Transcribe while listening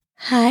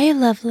Hi,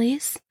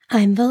 lovelies.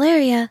 I'm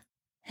Valeria,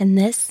 and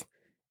this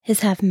is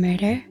Have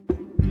Murder,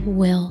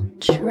 Will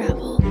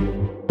Travel.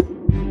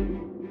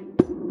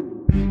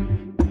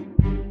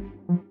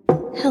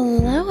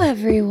 Hello,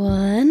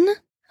 everyone.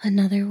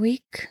 Another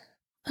week,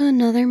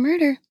 another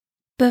murder.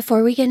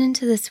 Before we get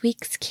into this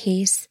week's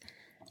case,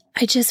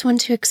 I just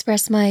want to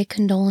express my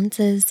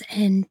condolences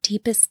and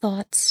deepest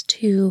thoughts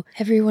to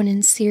everyone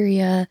in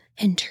Syria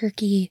and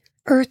Turkey.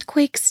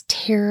 Earthquakes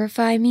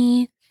terrify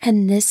me,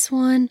 and this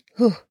one,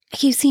 I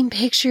keep seeing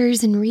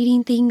pictures and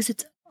reading things.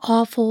 It's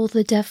awful.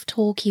 The death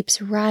toll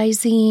keeps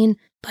rising,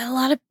 but a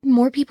lot of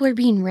more people are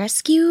being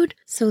rescued,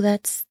 so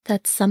that's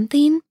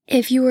something.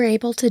 If you were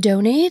able to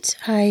donate,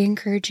 I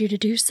encourage you to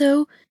do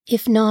so.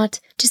 If not,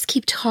 just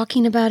keep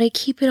talking about it.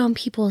 Keep it on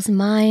people's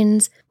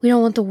minds. We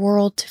don't want the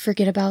world to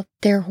forget about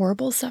their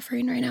horrible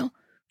suffering right now.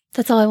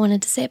 That's all I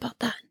wanted to say about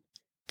that.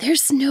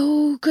 There's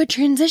no good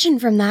transition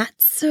from that,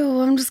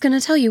 so I'm just going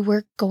to tell you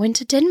we're going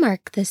to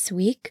Denmark this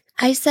week.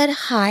 I said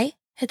hi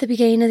at the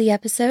beginning of the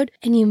episode,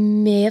 and you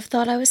may have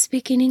thought I was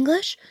speaking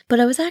English, but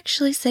I was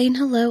actually saying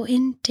hello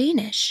in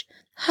Danish.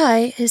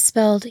 Hi is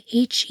spelled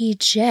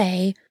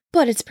H-E-J,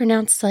 but it's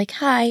pronounced like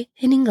hi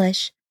in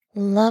English.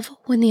 Love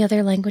when the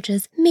other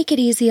languages make it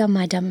easy on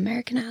my dumb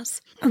American ass.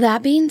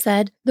 That being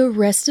said, the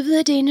rest of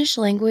the Danish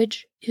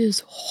language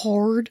is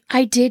hard.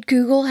 I did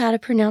Google how to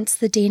pronounce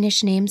the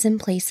Danish names and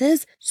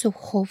places, so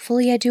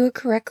hopefully I do it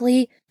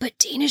correctly, but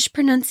Danish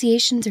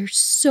pronunciations are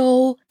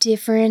so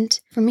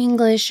different from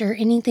English or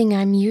anything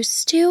I'm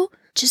used to.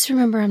 Just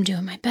remember I'm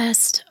doing my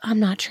best.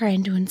 I'm not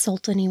trying to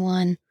insult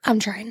anyone. I'm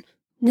trying.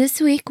 This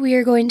week we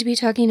are going to be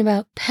talking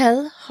about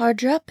Pelle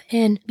Hardrup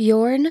and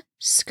Bjorn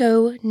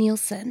Sko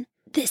Nielsen.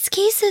 This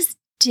case is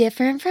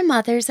different from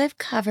others I've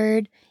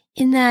covered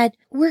in that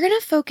we're going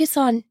to focus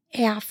on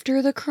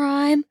after the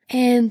crime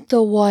and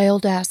the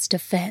wild-ass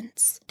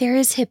defense. There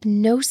is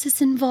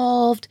hypnosis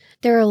involved.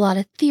 There are a lot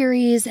of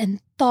theories and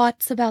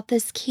thoughts about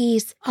this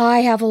case. I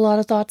have a lot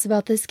of thoughts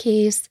about this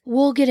case.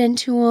 We'll get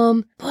into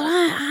them, but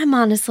I'm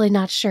honestly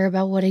not sure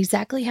about what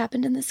exactly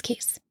happened in this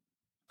case.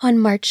 On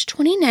March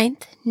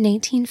 29th,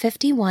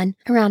 1951,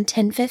 around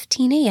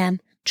 10:15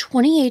 a.m.,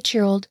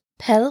 28-year-old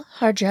Pelle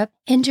Hardrup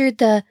entered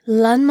the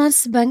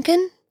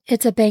Landmandsbanken.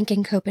 It's a bank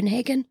in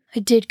Copenhagen. I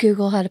did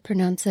Google how to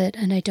pronounce it,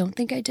 and I don't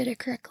think I did it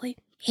correctly.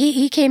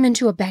 He came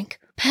into a bank.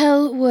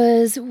 Pelle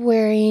was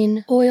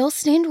wearing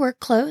oil-stained work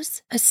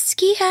clothes, a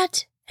ski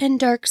hat, and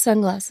dark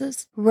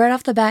sunglasses. Right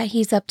off the bat,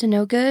 he's up to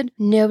no good.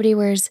 Nobody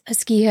wears a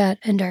ski hat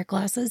and dark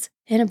glasses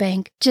in a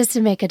bank just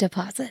to make a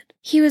deposit.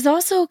 He was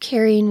also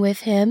carrying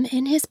with him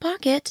in his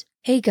pocket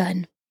a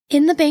gun.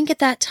 In the bank at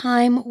that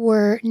time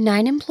were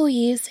 9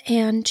 employees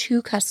and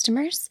 2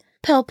 customers.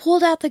 Pelle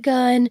pulled out the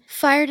gun,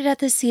 fired it at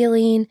the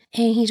ceiling,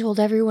 and he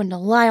told everyone to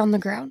lie on the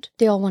ground.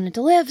 They all wanted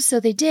to live, so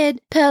they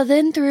did. Pelle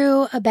then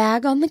threw a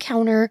bag on the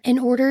counter and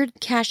ordered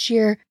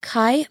cashier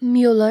Kai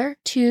Mueller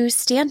to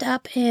stand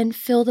up and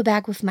fill the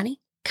bag with money.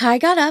 Kai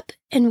got up,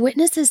 and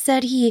witnesses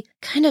said he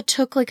kind of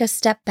took like a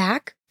step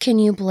back. Can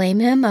you blame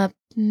him? A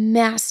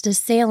masked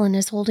assailant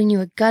is holding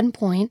you at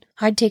gunpoint.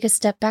 I'd take a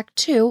step back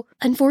too.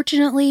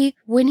 Unfortunately,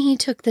 when he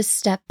took the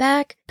step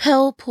back,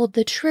 Pelle pulled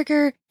the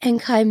trigger and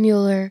Kai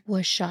Mueller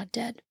was shot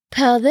dead.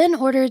 Pelle then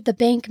ordered the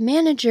bank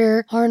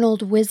manager,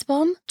 Arnold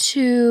Wisbaum,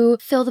 to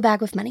fill the bag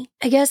with money.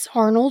 I guess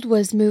Arnold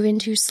was moving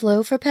too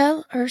slow for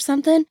Pelle or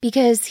something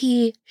because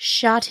he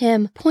shot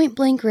him point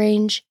blank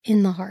range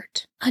in the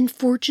heart.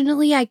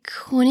 Unfortunately, I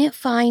couldn't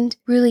find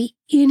really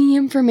any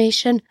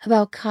information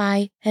about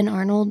Kai and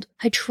Arnold.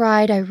 I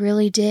tried, I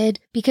really did,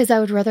 because I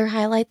would rather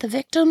highlight the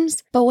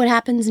victims. But what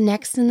happens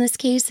next in this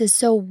case is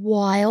so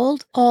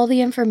wild. All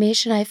the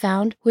information I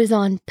found was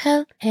on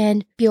Pelle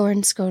and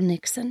Bjorn Sko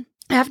Nielsen.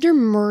 After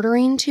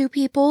murdering 2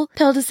 people,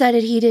 Pelle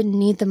decided he didn't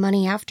need the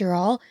money after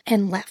all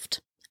and left.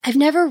 I've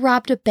never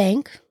robbed a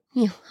bank,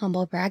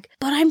 humble brag,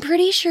 but I'm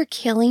pretty sure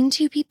killing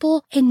 2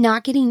 people and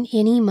not getting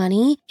any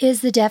money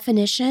is the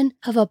definition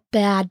of a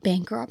bad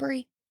bank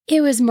robbery. It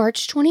was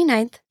March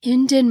 29th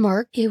in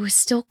Denmark. It was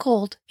still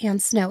cold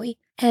and snowy.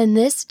 And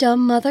this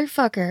dumb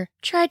motherfucker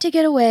tried to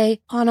get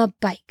away on a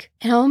bike.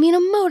 And I don't mean a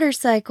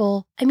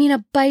motorcycle. I mean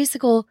a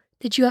bicycle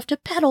that you have to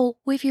pedal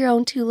with your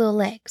own 2 little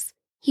legs.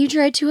 He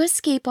tried to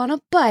escape on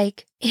a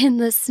bike in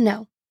the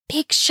snow.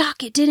 Big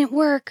shock, it didn't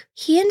work.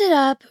 He ended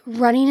up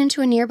running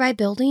into a nearby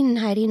building and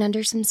hiding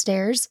under some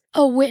stairs.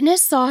 A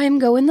witness saw him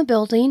go in the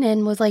building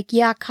and was like,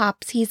 yeah,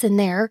 cops, he's in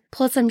there.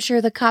 Plus, I'm sure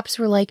the cops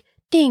were like,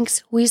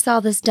 thanks, we saw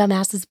this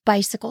dumbass's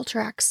bicycle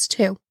tracks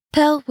too.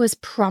 Pelle was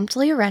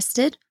promptly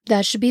arrested.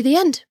 That should be the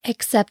end.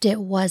 Except it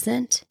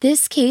wasn't.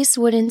 This case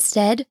would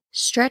instead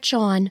stretch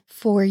on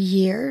for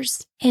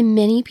years. And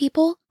many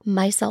people,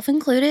 myself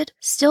included,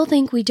 still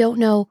think we don't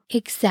know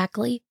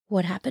exactly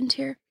what happened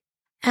here.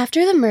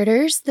 After the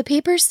murders, the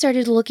papers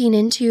started looking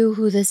into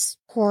who this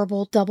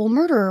horrible double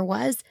murderer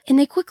was, and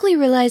they quickly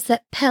realized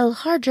that Pelle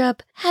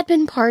Hardrup had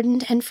been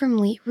pardoned and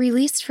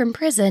released from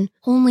prison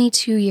only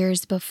 2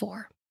 years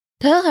before.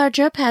 Pelle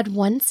Hardrup had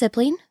 1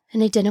 sibling,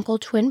 an identical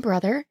twin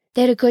brother.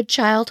 They had a good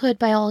childhood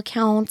by all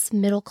accounts,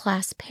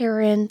 middle-class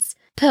parents.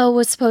 Pell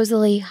was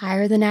supposedly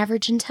higher than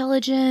average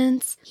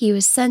intelligence. He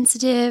was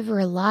sensitive,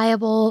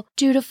 reliable,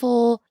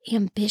 dutiful,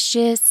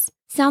 ambitious.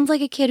 Sounds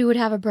like a kid who would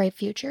have a bright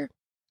future.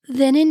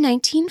 Then in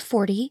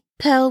 1940,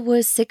 Pell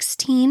was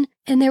 16,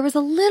 and there was a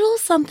little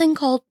something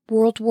called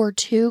World War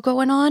II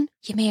going on.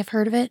 You may have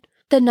heard of it.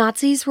 The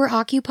Nazis were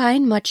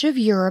occupying much of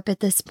Europe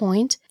at this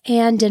point,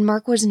 and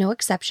Denmark was no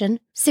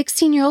exception.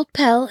 16-year-old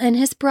Pell and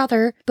his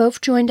brother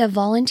both joined a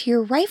volunteer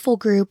rifle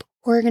group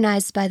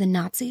organized by the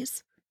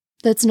Nazis.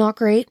 That's not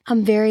great.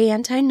 I'm very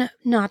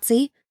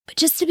anti-Nazi, but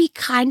just to be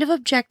kind of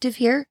objective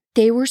here,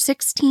 they were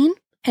 16,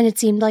 and it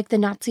seemed like the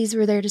Nazis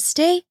were there to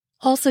stay.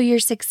 Also, you're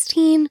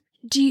 16.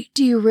 Do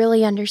you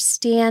really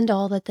understand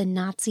all that the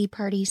Nazi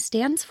party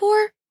stands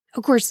for?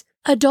 Of course,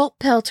 adult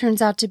Pell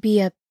turns out to be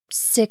a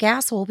sick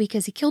asshole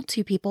because he killed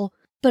 2 people,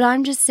 but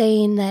I'm just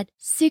saying that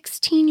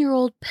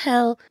 16-year-old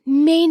Pell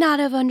may not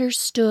have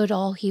understood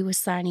all he was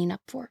signing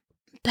up for.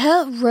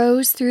 Pell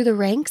rose through the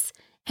ranks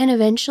and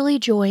eventually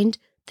joined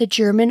the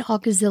German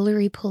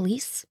Auxiliary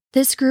Police.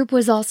 This group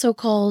was also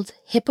called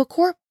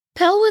Hippocorp.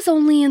 Pell was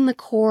only in the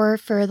Corps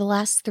for the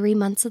last 3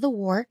 months of the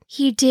war.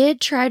 He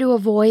did try to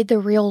avoid the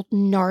real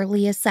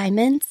gnarly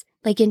assignments,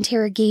 like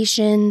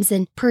interrogations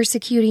and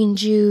persecuting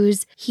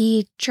Jews.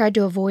 He tried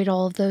to avoid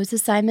all of those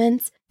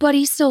assignments, but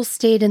he still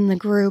stayed in the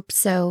group,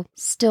 so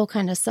still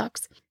kind of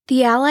sucks.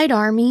 The Allied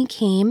Army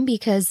came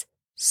because,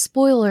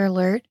 spoiler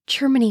alert,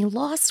 Germany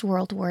lost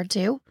World War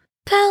II.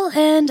 Pell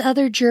and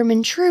other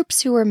German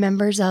troops who were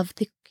members of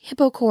the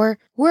Hippocorps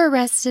were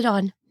arrested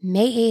on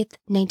May 8th,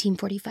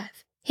 1945.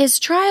 His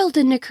trial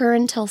didn't occur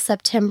until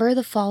September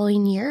the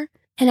following year,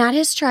 and at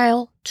his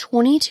trial,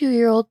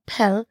 22-year-old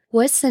Pell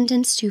was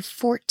sentenced to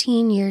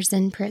 14 years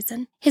in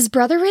prison. His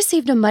brother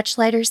received a much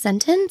lighter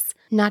sentence,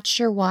 not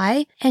sure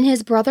why, and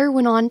his brother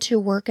went on to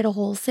work at a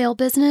wholesale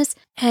business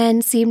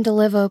and seemed to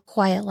live a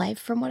quiet life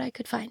from what I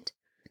could find.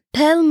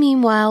 Pell,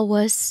 meanwhile,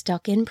 was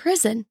stuck in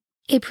prison.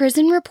 A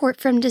prison report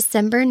from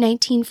December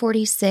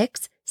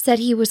 1946 said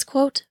he was,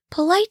 quote,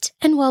 polite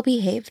and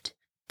well-behaved.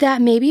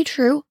 That may be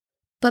true,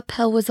 but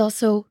Pell was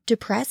also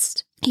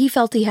depressed. He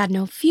felt he had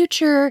no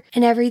future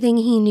and everything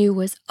he knew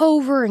was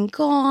over and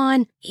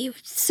gone. He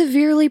was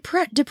severely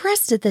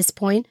depressed at this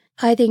point.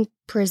 I think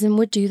prison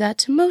would do that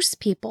to most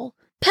people.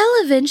 Pell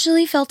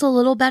eventually felt a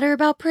little better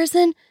about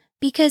prison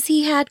because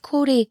he had,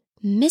 quote, a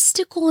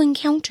mystical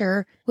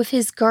encounter with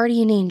his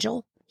guardian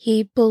angel.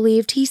 He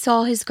believed he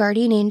saw his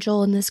guardian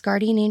angel, and this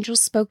guardian angel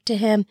spoke to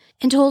him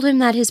and told him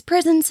that his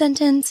prison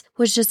sentence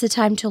was just a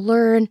time to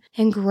learn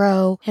and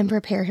grow and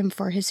prepare him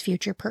for his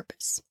future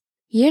purpose.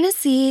 You're going to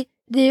see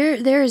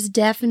there is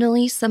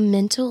definitely some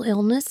mental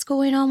illness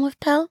going on with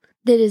Pell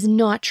that is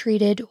not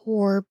treated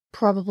or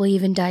probably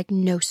even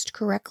diagnosed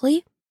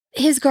correctly.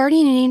 His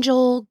guardian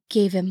angel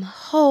gave him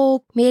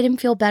hope, made him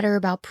feel better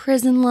about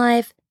prison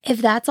life.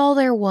 If that's all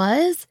there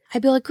was,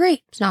 I'd be like,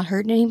 great, it's not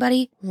hurting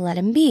anybody, let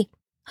him be.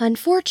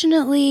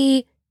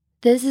 Unfortunately,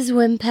 this is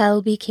when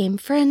Pell became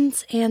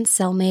friends and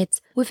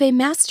cellmates with a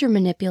master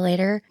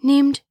manipulator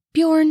named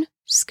Bjorn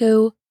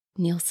Sko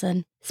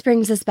Nielsen. This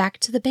brings us back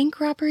to the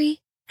bank robbery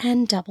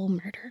and double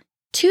murder.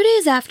 2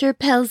 days after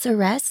Pell's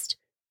arrest,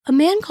 a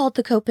man called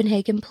the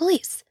Copenhagen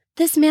police.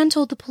 This man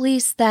told the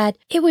police that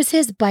it was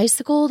his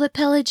bicycle that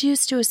Pell had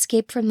used to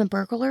escape from the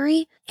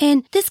burglary,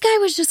 and this guy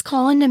was just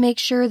calling to make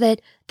sure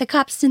that the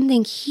cops didn't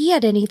think he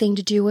had anything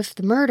to do with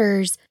the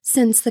murders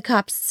since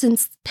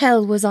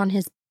Pell was on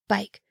his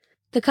bike.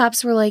 The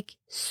cops were like,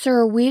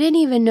 sir, we didn't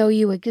even know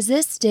you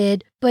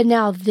existed, but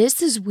now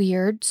this is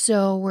weird,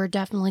 so we're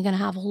definitely going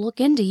to have a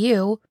look into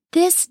you.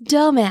 This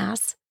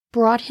dumbass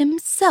brought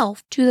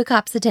himself to the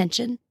cops'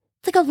 attention.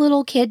 It's like a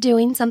little kid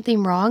doing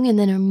something wrong and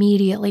then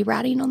immediately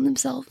ratting on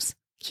themselves.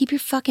 Keep your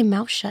fucking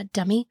mouth shut,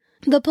 dummy.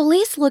 The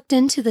police looked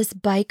into this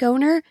bike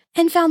owner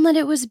and found that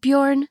it was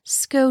Bjorn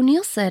Sko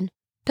Nielsen,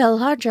 Pell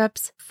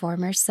Hardrup's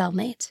former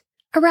cellmate.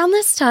 Around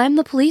this time,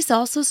 the police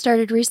also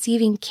started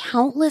receiving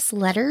countless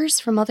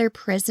letters from other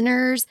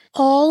prisoners.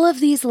 All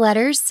of these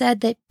letters said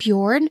that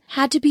Bjorn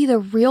had to be the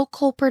real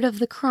culprit of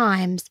the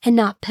crimes and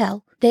not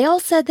Pell. They all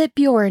said that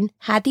Bjorn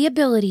had the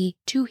ability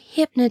to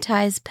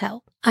hypnotize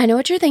Pell. I know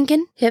what you're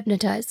thinking.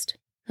 Hypnotized.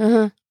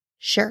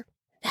 Sure.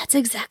 That's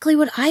exactly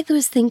what I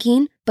was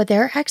thinking, but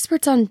there are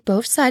experts on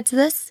both sides of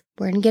this.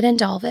 We're going to get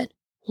into all of it.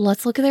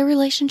 Let's look at their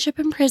relationship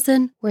in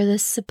prison, where the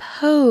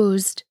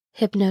supposed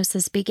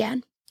hypnosis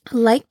began.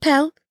 Like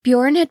Pell,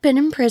 Bjorn had been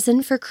in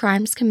prison for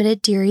crimes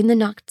committed during the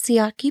Nazi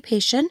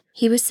occupation.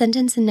 He was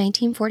sentenced in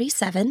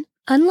 1947.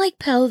 Unlike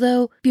Pell,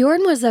 though,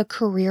 Bjorn was a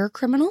career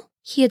criminal.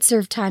 He had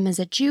served time as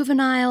a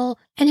juvenile,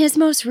 and his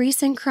most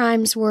recent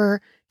crimes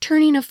were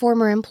turning a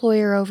former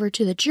employer over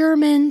to the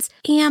Germans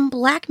and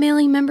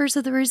blackmailing members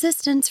of the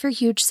resistance for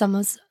huge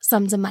sums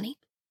of money.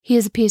 He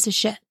is a piece of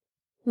shit.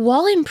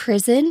 While in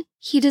prison,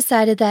 he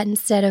decided that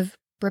instead of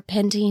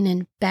repenting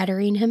and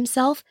bettering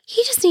himself,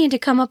 he just needed to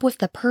come up with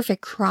the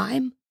perfect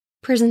crime.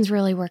 Prison's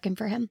really working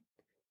for him.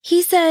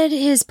 He said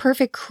his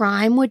perfect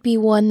crime would be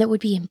one that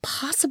would be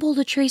impossible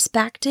to trace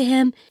back to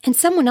him, and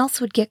someone else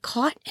would get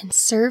caught and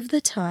serve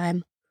the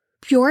time.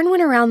 Bjorn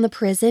went around the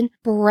prison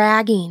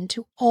bragging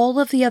to all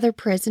of the other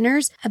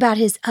prisoners about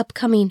his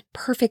upcoming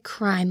perfect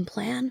crime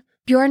plan.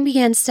 Bjorn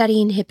began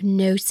studying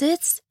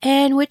hypnosis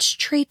and which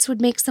traits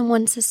would make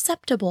someone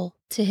susceptible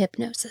to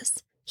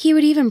hypnosis. He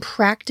would even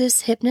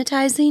practice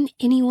hypnotizing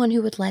anyone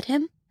who would let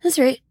him. That's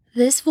right,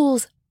 this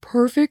fool's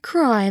perfect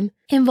crime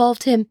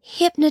involved him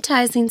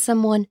hypnotizing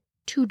someone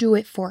to do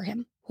it for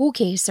him.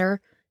 Okay, sir.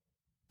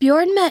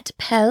 Bjorn met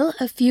Pell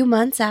a few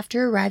months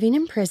after arriving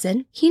in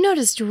prison. He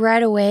noticed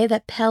right away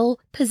that Pell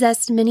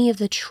possessed many of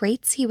the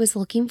traits he was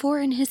looking for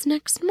in his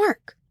next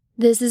mark.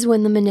 This is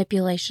when the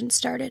manipulation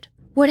started.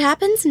 What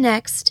happens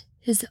next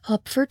is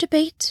up for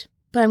debate,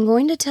 but I'm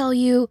going to tell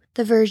you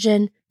the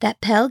version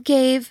that Pell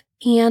gave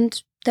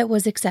and that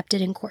was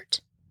accepted in court.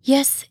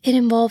 Yes, it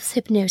involves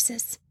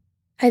hypnosis.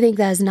 I think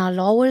that is not at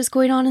all what is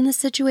going on in this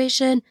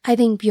situation. I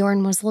think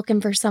Bjorn was looking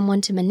for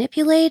someone to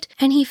manipulate,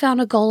 and he found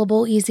a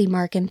gullible, easy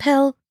mark in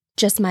Pell.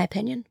 Just my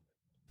opinion.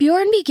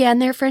 Bjorn began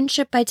their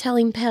friendship by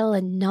telling Pell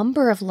a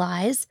number of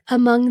lies.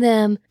 Among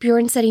them,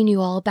 Bjorn said he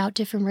knew all about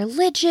different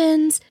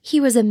religions, he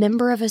was a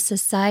member of a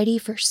society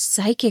for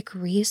psychic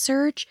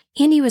research,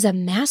 and he was a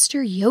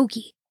master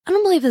yogi. I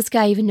don't believe this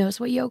guy even knows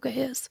what yoga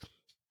is.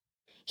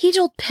 He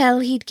told Pell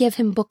he'd give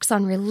him books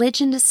on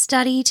religion to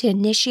study to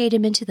initiate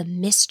him into the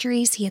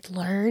mysteries he had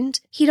learned.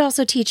 He'd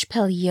also teach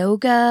Pell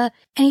yoga,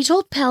 and he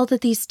told Pell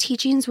that these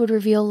teachings would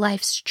reveal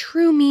life's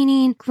true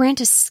meaning, grant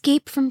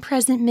escape from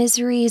present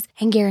miseries,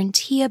 and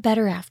guarantee a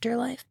better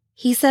afterlife.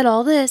 He said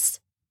all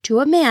this to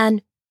a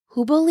man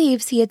who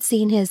believes he had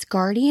seen his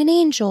guardian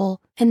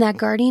angel, and that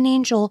guardian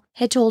angel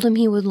had told him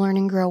he would learn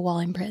and grow while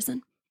in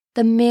prison.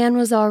 The man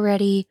was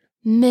already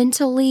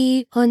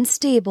mentally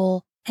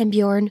unstable, and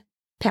Bjorn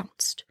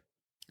pounced.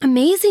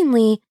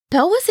 Amazingly,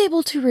 Pell was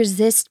able to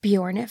resist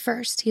Bjorn at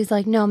first. He's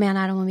like, no, man,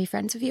 I don't want to be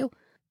friends with you.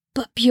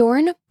 But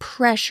Bjorn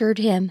pressured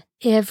him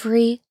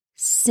every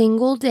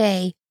single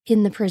day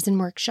in the prison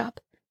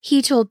workshop.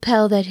 He told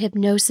Pell that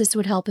hypnosis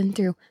would help him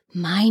through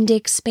mind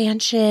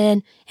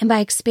expansion, and by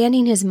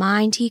expanding his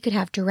mind, he could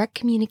have direct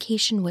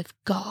communication with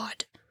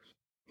God.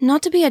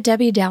 Not to be a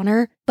Debbie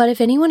Downer, but if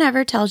anyone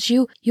ever tells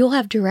you you'll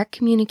have direct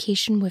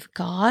communication with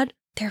God,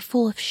 they're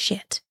full of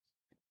shit.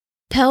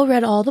 Pell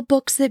read all the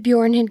books that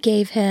Bjorn had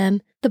gave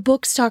him. The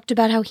books talked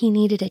about how he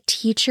needed a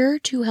teacher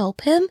to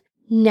help him.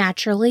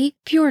 Naturally,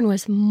 Bjorn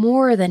was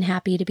more than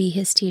happy to be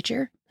his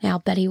teacher. I'll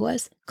bet he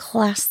was.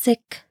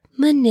 Classic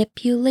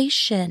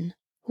manipulation.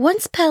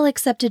 Once Pell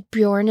accepted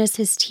Bjorn as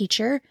his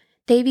teacher,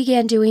 they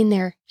began doing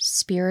their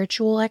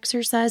spiritual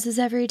exercises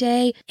every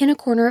day in a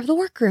corner of the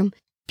workroom.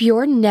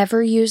 Bjorn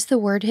never used the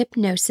word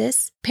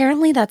hypnosis.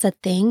 Apparently that's a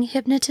thing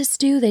hypnotists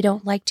do. They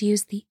don't like to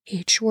use the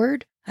H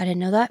word. I didn't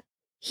know that.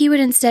 He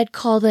would instead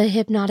call the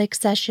hypnotic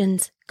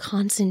sessions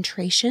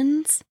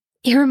concentrations.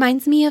 It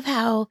reminds me of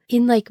how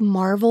in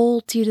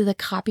Marvel, due to the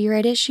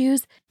copyright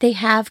issues, they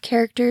have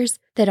characters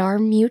that are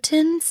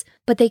mutants,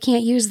 but they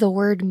can't use the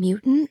word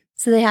mutant.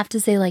 So they have to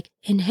say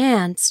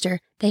enhanced or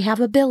they have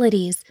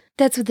abilities.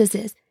 That's what this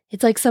is.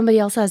 It's like somebody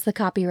else has the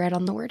copyright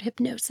on the word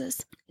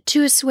hypnosis.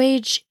 To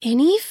assuage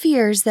any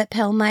fears that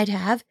Pell might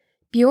have,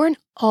 Bjorn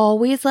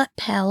always let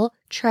Pell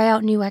try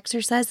out new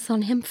exercises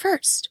on him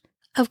first.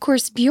 Of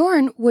course,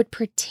 Bjorn would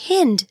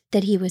pretend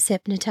that he was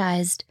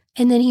hypnotized,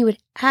 and then he would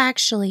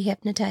actually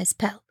hypnotize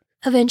Pell.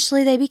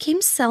 Eventually, they became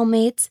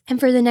cellmates, and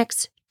for the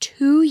next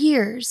 2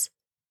 years,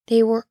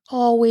 they were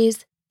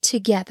always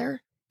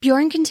together.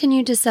 Bjorn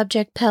continued to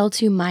subject Pell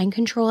to mind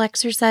control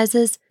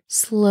exercises,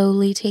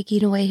 slowly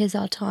taking away his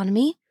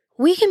autonomy.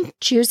 We can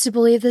choose to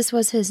believe this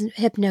was his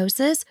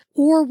hypnosis,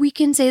 or we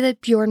can say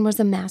that Bjorn was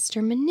a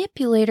master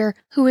manipulator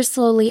who was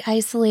slowly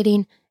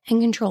isolating and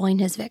controlling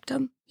his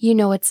victim. You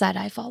know what side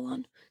I fall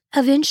on.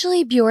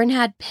 Eventually, Bjorn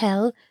had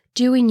Pell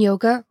doing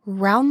yoga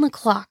round the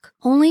clock,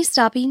 only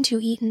stopping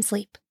to eat and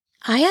sleep.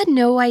 I had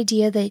no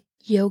idea that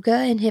yoga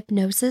and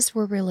hypnosis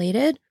were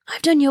related.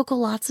 I've done yoga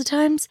lots of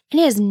times,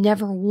 and it has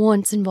never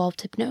once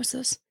involved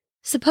hypnosis.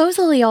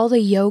 Supposedly, all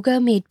the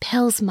yoga made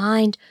Pell's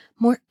mind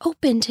more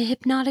open to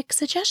hypnotic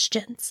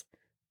suggestions.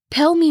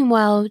 Pell,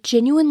 meanwhile,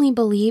 genuinely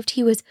believed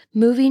he was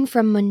moving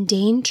from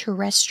mundane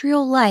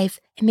terrestrial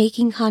life and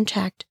making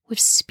contact with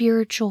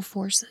spiritual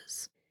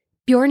forces.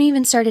 Bjorn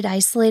even started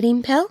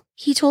isolating Pell.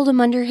 He told him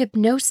under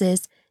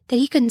hypnosis that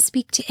he couldn't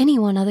speak to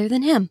anyone other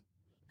than him.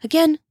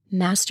 Again,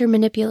 master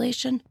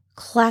manipulation,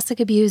 classic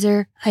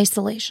abuser,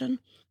 isolation.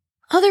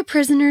 Other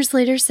prisoners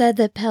later said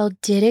that Pell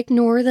did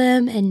ignore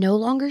them and no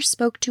longer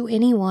spoke to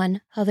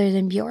anyone other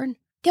than Bjorn.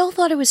 They all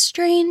thought it was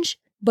strange,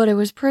 but it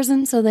was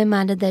prison, so they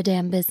minded their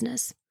damn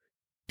business.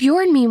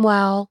 Bjorn,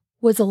 meanwhile,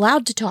 was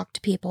allowed to talk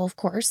to people, of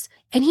course,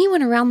 and he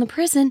went around the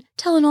prison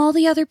telling all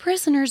the other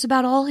prisoners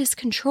about all his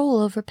control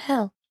over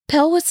Pell.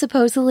 Pell was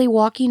supposedly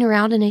walking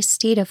around in a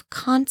state of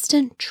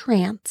constant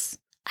trance.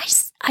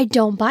 I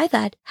don't buy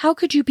that. How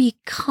could you be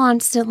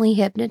constantly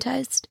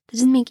hypnotized? That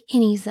doesn't make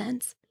any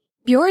sense.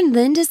 Bjorn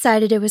then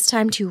decided it was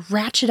time to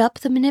ratchet up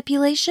the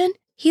manipulation.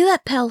 He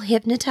let Pell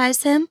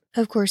hypnotize him.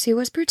 Of course, he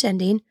was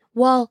pretending.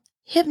 While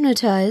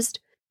hypnotized,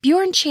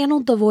 Bjorn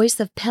channeled the voice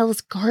of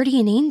Pell's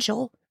guardian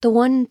angel. the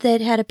one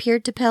that had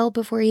appeared to Pell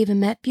before he even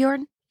met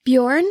Bjorn.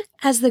 Bjorn,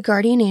 as the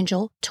guardian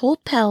angel,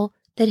 told Pell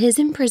that his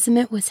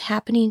imprisonment was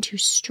happening to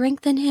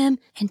strengthen him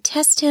and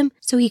test him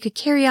so he could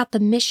carry out the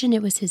mission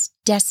it was his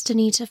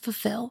destiny to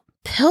fulfill.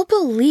 Pell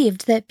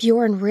believed that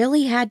Bjorn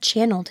really had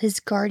channeled his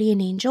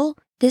guardian angel.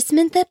 This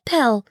meant that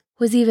Pell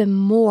was even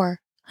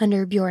more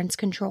under Bjorn's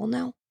control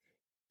now.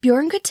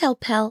 Bjorn could tell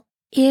Pell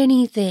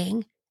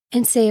anything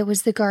and say it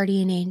was the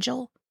guardian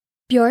angel.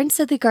 Bjorn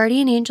said the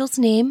guardian angel's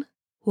name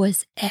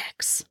was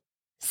X.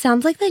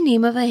 Sounds like the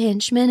name of a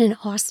henchman in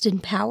Austin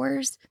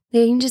Powers.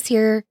 They can just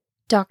hear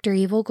Dr.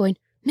 Evil going,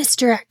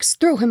 "Mr. X,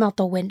 throw him out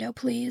the window,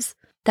 please."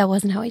 That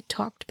wasn't how he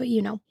talked, but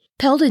you know.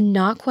 Pell did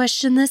not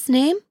question this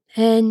name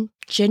and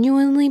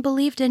genuinely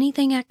believed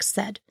anything X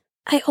said.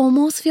 I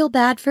almost feel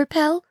bad for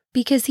Pell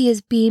because he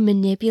is being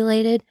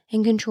manipulated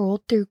and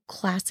controlled through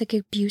classic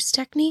abuse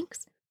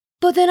techniques.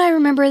 But then I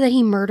remember that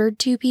he murdered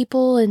 2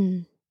 people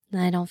and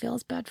I don't feel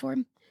as bad for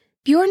him.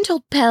 Bjorn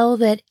told Pell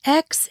that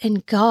X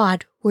and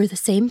God were the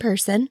same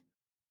person,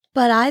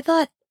 but I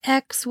thought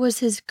X was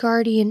his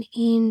guardian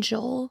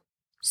angel.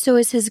 So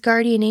is his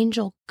guardian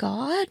angel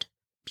God?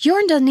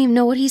 Bjorn doesn't even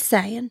know what he's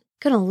saying.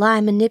 Gonna lie,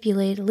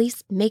 manipulate, at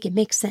least make it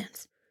make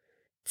sense.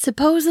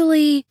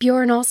 Supposedly,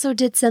 Bjorn also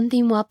did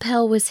something while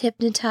Pell was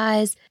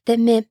hypnotized that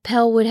meant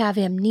Pell would have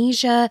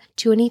amnesia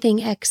to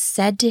anything X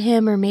said to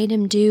him or made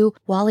him do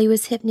while he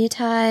was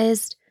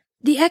hypnotized.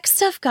 The X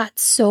stuff got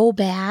so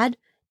bad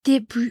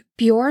that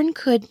Bjorn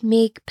could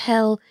make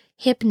Pell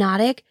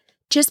hypnotic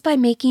just by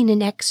making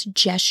an X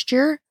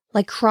gesture,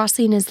 like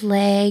crossing his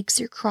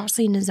legs or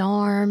crossing his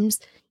arms.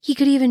 He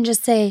could even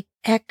just say,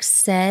 "X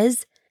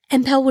says,"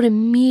 and Pell would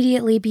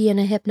immediately be in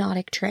a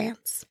hypnotic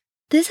trance.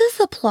 This is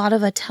the plot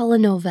of a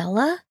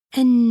telenovela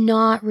and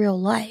not real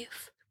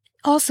life.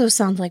 Also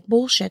sounds like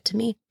bullshit to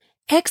me.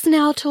 X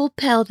now told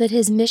Pell that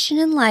his mission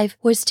in life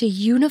was to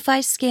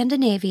unify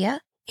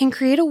Scandinavia and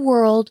create a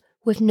world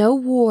with no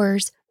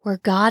wars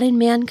where God and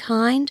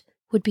mankind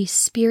would be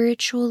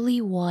spiritually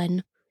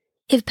one.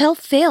 If Pell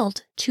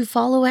failed to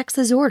follow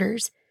X's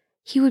orders,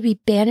 he would be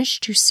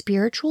banished to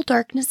spiritual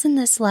darkness in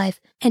this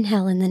life and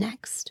hell in the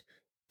next.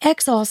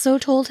 X also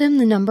told him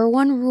the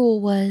 #1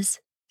 rule was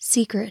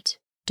secret,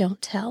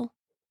 don't tell.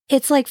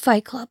 It's like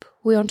Fight Club.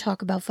 We don't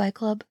talk about Fight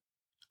Club.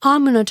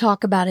 I'm going to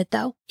talk about it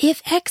though.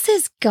 If X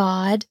is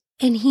God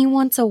and he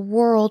wants a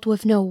world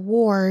with no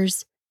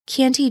wars,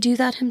 can't he do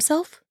that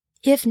himself?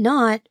 If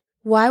not,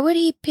 why would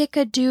he pick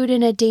a dude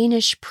in a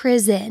Danish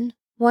prison?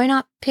 Why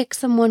not pick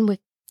someone with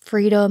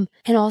freedom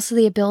and also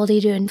the ability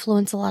to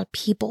influence a lot of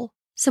people?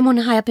 Someone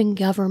high up in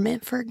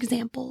government, for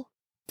example.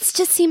 This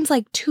just seems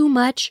like too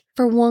much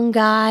for one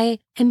guy,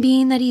 and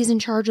being that he's in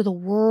charge of the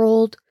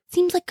world,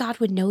 seems like God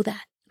would know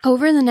that.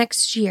 Over the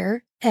next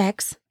year,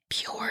 X,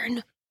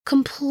 Bjorn,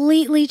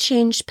 completely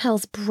changed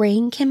Pell's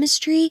brain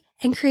chemistry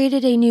and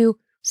created a new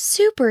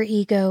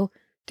superego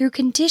through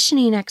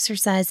conditioning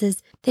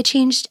exercises that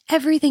changed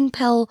everything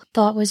Pell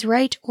thought was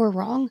right or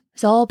wrong. It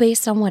was all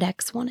based on what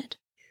X wanted.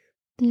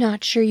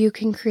 Not sure you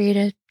can create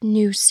a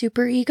new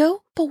superego,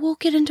 but we'll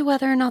get into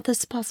whether or not this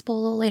is possible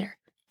a little later.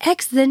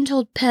 X then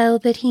told Pell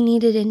that he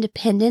needed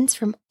independence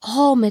from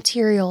all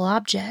material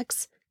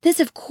objects. This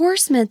of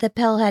course meant that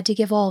Pell had to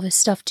give all of his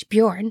stuff to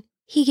Bjorn.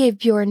 He gave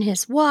Bjorn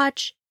his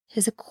watch,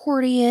 his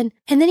accordion,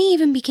 and then he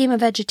even became a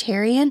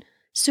vegetarian,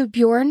 so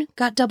Bjorn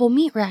got double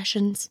meat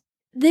rations.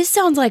 This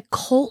sounds like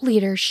cult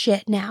leader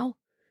shit now.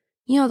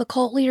 You know, the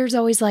cult leader's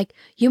always like,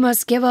 you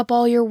must give up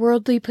all your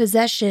worldly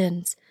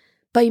possessions,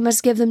 but you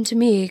must give them to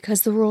me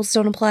because the rules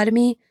don't apply to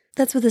me.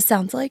 That's what this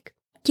sounds like.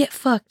 Get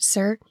fucked,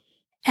 sir.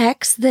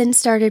 X then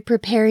started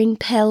preparing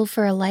Pell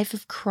for a life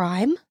of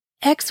crime.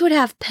 X would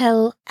have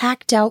Pell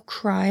act out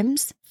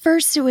crimes.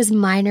 First it was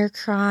minor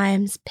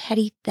crimes,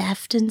 petty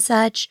theft and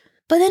such,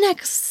 but then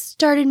X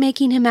started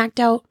making him act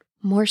out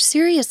more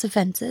serious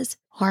offenses,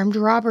 armed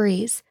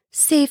robberies,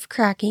 safe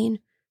cracking,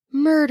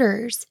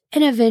 murders,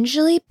 and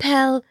eventually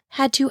Pell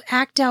had to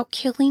act out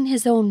killing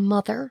his own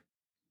mother.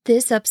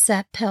 This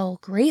upset Pell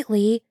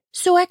greatly,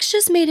 so X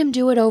just made him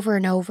do it over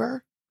and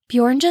over.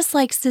 Bjorn just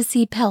likes to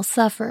see Pell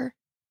suffer.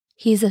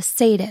 He's a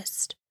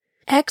sadist.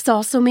 X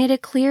also made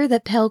it clear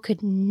that Pell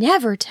could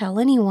never tell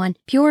anyone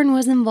Bjorn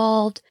was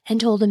involved and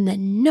told him that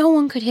no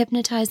one could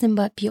hypnotize him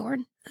but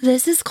Bjorn.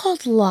 This is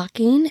called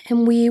locking,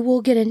 and we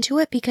will get into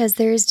it because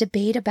there is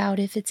debate about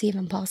if it's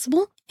even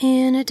possible,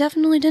 and it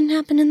definitely didn't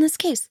happen in this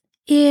case.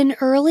 In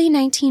early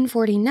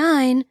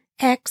 1949,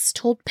 X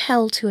told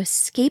Pell to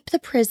escape the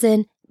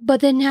prison, but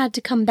then had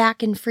to come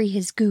back and free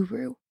his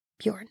guru,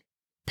 Bjorn.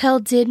 Pell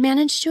did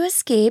manage to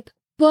escape,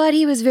 but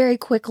he was very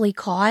quickly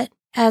caught.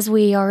 As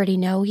we already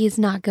know, he's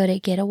not good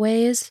at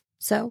getaways,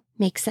 so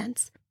makes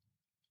sense.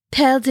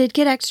 Pell did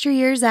get extra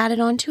years added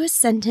onto his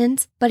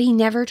sentence, but he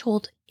never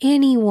told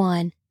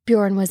anyone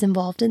Bjorn was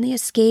involved in the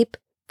escape,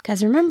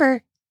 because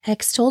remember,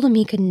 X told him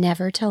he could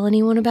never tell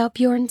anyone about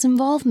Bjorn's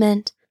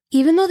involvement.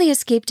 Even though the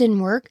escape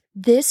didn't work,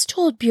 this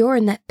told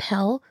Bjorn that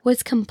Pell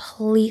was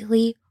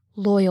completely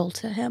loyal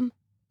to him.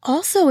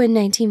 Also in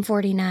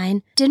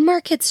 1949,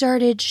 Denmark had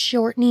started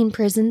shortening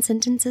prison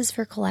sentences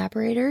for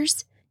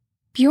collaborators.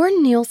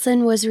 Bjorn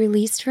Nielsen was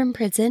released from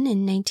prison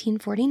in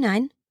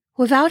 1949.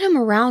 Without him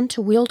around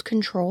to wield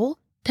control,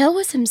 Pell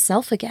was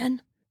himself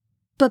again.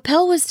 But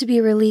Pell was to be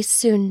released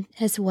soon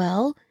as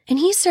well, and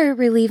he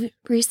started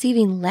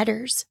receiving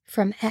letters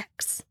from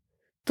X.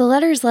 The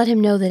letters let him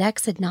know that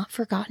X had not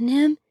forgotten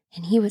him,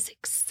 and he was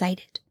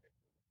excited.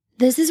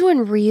 This is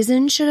when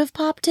reason should have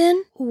popped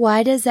in.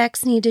 Why does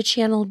X need to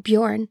channel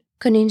Bjorn?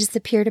 Couldn't he just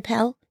appear to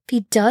Pell? If he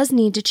does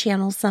need to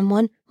channel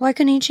someone, why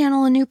couldn't he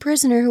channel a new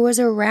prisoner who was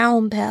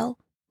around Pell?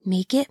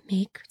 Make it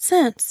make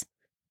sense.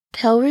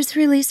 Pell was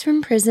released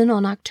from prison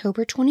on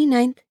October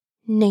 29th,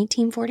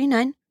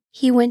 1949.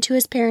 He went to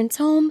his parents'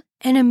 home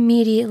and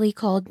immediately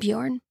called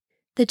Bjorn.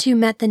 The two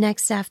met the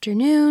next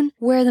afternoon,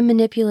 where the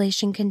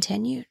manipulation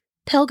continued.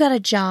 Pell got a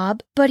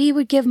job, but he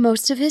would give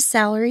most of his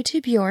salary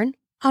to Bjorn.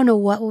 I don't know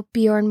what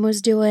Bjorn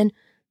was doing,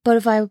 but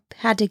if I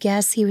had to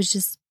guess, he was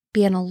just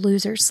being a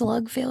loser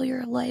slug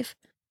failure of life.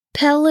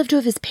 Pell lived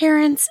with his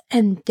parents,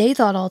 and they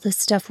thought all this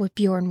stuff with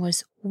Bjorn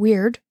was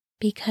weird,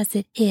 because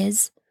it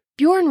is.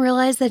 Bjorn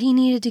realized that he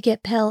needed to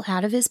get Pell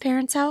out of his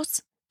parents'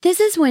 house. This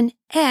is when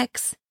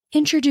X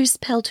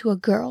introduced Pell to a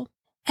girl.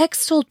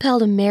 X told Pell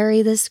to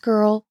marry this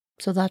girl,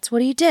 so that's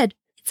what he did.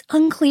 It's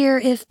unclear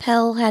if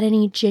Pell had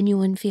any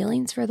genuine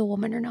feelings for the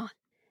woman or not.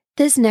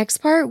 This next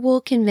part will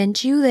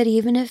convince you that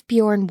even if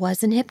Bjorn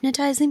wasn't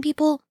hypnotizing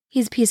people,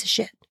 he's a piece of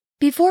shit.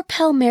 Before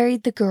Pell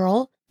married the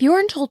girl,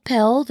 Bjorn told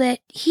Pell that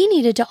he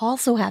needed to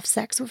also have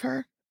sex with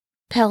her.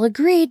 Pell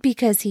agreed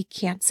because he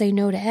can't say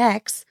no to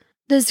X.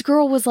 This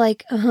girl was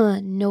like,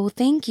 no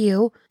thank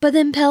you, but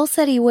then Pell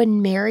said he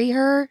wouldn't marry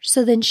her,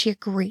 so then she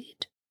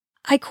agreed.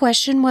 I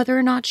question whether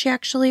or not she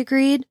actually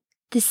agreed.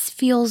 This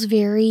feels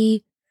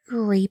very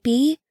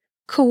rapey.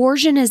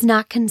 Coercion is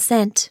not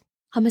consent.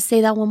 I'm going to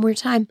say that one more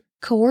time.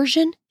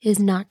 Coercion is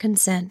not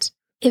consent.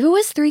 If it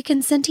was 3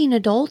 consenting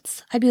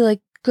adults, I'd be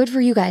like, good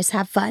for you guys,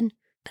 have fun.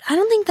 But I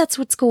don't think that's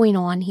what's going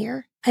on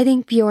here. I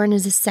think Bjorn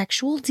is a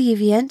sexual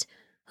deviant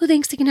who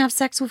thinks he can have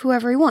sex with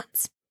whoever he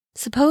wants.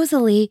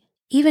 Supposedly,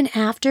 even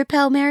after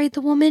Pell married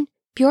the woman,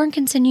 Bjorn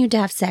continued to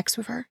have sex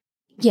with her.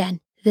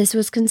 Again, this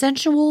was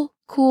consensual,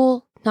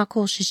 cool, not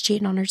cool she's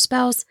cheating on her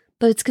spouse,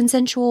 but it's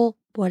consensual,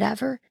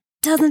 whatever.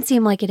 Doesn't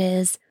seem like it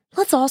is.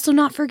 Let's also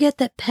not forget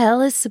that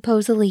Pell is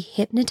supposedly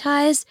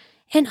hypnotized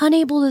and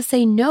unable to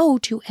say no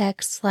to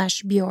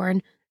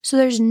X/Bjorn, so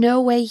there's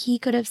no way he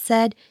could have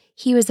said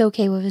he was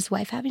okay with his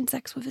wife having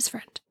sex with his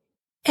friend.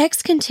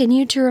 X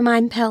continued to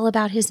remind Pell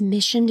about his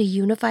mission to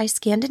unify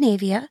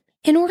Scandinavia.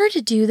 In order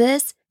to do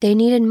this, they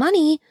needed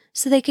money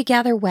so they could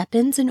gather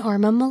weapons and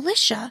arm a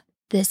militia.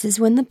 This is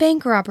when the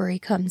bank robbery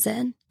comes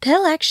in.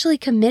 Pell actually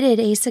committed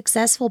a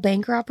successful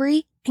bank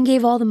robbery and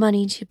gave all the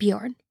money to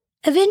Bjorn.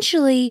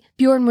 Eventually,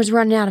 Bjorn was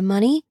running out of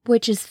money,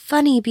 which is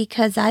funny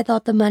because I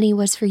thought the money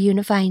was for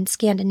unifying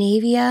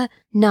Scandinavia,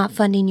 not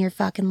funding your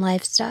fucking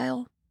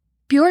lifestyle.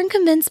 Bjorn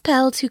convinced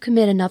Pell to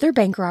commit another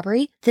bank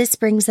robbery. This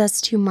brings us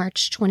to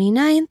March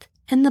 29th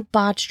and the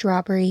botched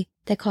robbery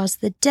that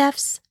caused the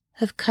deaths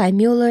of Kai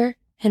Mueller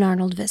and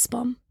Arnold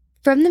Visbaum.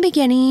 From the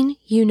beginning,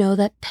 you know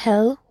that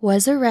Pell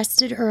was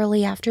arrested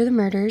early after the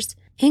murders.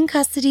 In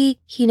custody,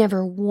 he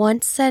never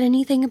once said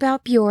anything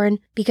about Bjorn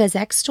because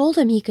X told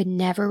him he could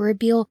never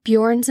reveal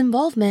Bjorn's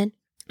involvement.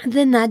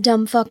 Then that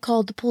dumb fuck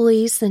called the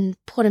police and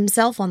put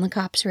himself on the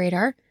cops'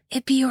 radar.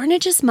 If Bjorn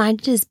had just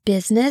minded his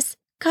business,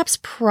 cops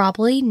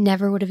probably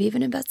never would have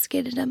even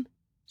investigated him.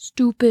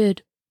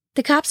 Stupid.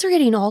 The cops were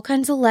getting all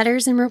kinds of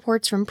letters and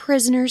reports from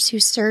prisoners who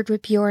served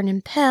with Bjorn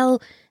and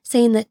Pell,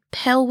 saying that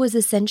Pell was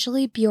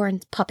essentially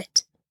Bjorn's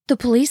puppet. The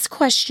police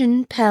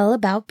questioned Pell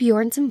about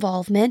Bjorn's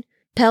involvement.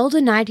 Pell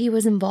denied he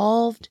was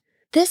involved.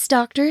 This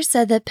doctor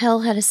said that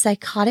Pell had a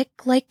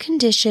psychotic-like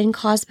condition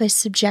caused by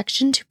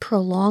subjection to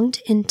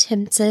prolonged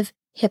intensive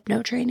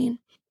hypnotraining.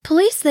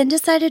 Police then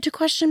decided to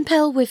question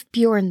Pell with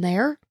Bjorn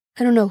there.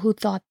 I don't know who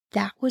thought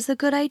that was a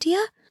good idea.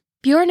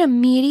 Bjorn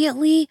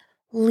immediately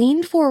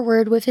leaned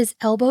forward with his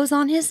elbows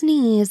on his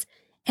knees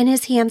and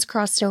his hands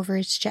crossed over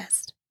his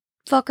chest.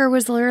 Fucker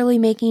was literally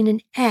making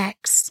an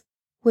X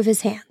with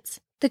his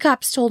hands. The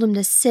cops told him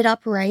to sit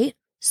upright,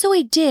 so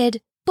he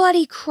did, but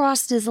he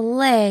crossed his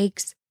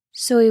legs,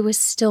 so he was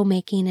still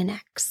making an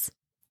X.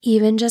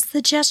 Even just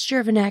the gesture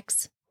of an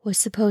X was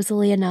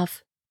supposedly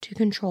enough to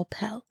control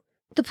Pell.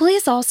 The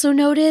police also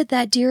noted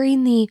that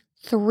during the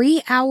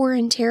 3-hour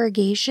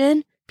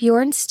interrogation,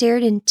 Bjorn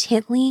stared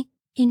intently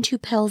into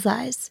Pell's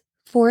eyes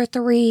for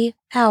 3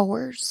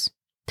 hours.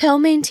 Pell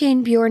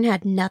maintained Bjorn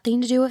had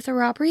nothing to do with the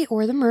robbery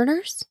or the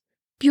murders.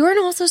 Bjorn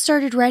also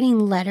started writing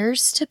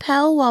letters to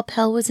Pell while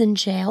Pell was in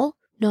jail.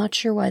 Not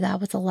sure why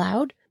that was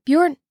allowed.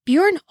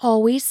 Bjorn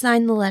always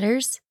signed the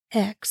letters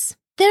X.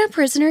 Then a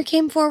prisoner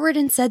came forward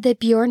and said that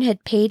Bjorn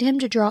had paid him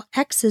to draw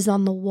X's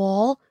on the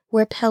wall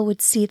where Pell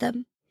would see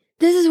them.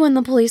 This is when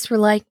the police were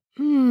like,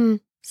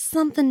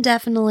 something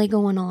definitely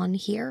going on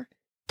here.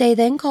 They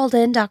then called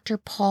in Dr.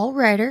 Paul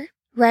Ryder.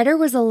 Ryder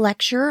was a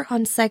lecturer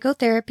on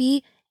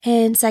psychotherapy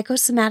and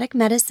psychosomatic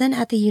medicine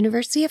at the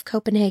University of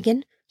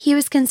Copenhagen. He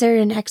was considered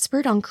an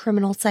expert on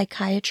criminal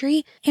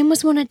psychiatry and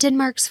was one of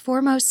Denmark's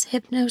foremost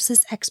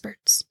hypnosis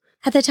experts.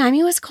 At the time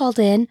he was called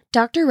in,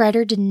 Dr.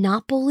 Ryder did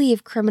not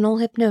believe criminal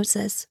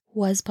hypnosis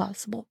was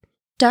possible.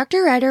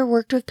 Dr. Ryder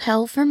worked with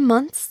Pell for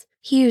months.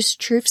 He used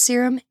truth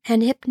serum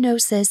and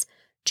hypnosis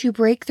to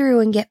break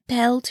through and get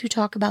Pell to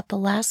talk about the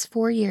last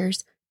 4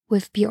 years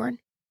with Bjorn.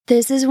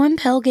 This is when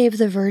Pell gave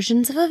the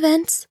versions of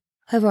events.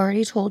 I've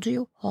already told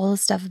you all the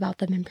stuff about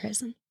them in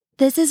prison.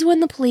 This is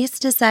when the police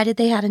decided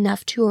they had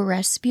enough to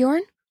arrest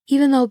Bjorn.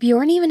 Even though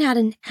Bjorn even had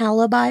an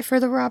alibi for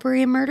the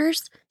robbery and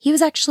murders, he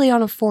was actually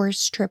on a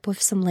forest trip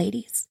with some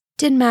ladies.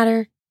 Didn't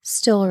matter,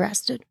 still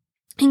arrested.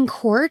 In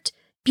court,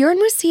 Bjorn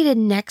was seated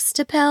next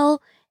to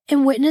Pell,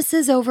 and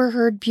witnesses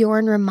overheard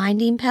Bjorn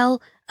reminding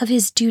Pell of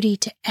his duty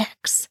to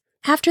X.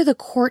 After the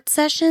court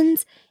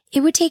sessions,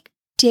 it would take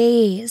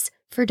days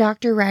for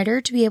Dr.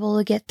 Ryder to be able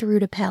to get through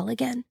to Pell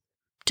again.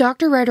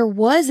 Dr. Ryder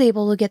was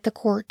able to get the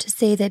court to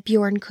say that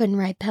Bjorn couldn't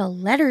write Pell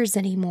letters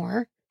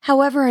anymore.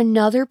 However,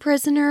 another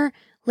prisoner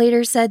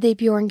later said that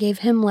Bjorn gave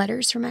him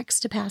letters from X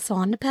to pass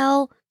on to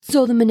Pell,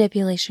 so the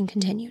manipulation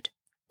continued.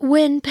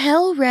 When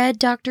Pell read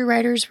Dr.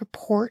 Ryder's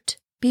report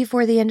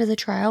before the end of the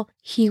trial,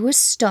 he was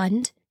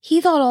stunned. He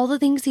thought all the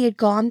things he had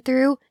gone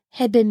through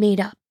had been made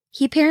up.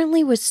 He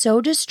apparently was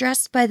so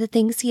distressed by the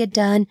things he had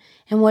done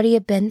and what he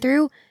had been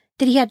through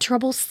that he had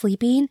trouble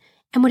sleeping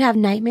and would have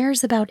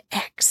nightmares about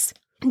X.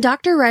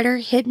 Dr. Ryder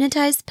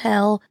hypnotized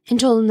Pell and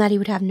told him that he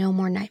would have no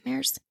more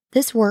nightmares.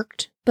 This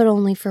worked, but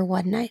only for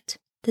one night.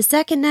 The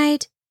second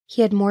night,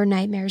 he had more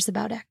nightmares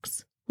about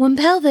X. When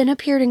Pell then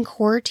appeared in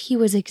court, he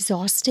was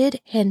exhausted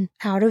and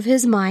out of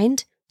his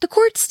mind. The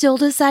court still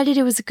decided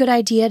it was a good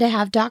idea to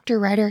have Dr.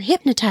 Ryder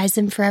hypnotize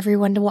him for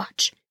everyone to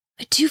watch.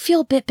 I do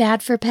feel a bit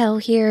bad for Pell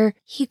here.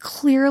 He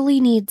clearly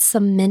needs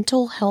some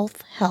mental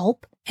health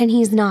help, and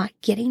he's not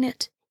getting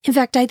it. In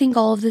fact, I think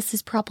all of this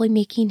is probably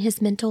making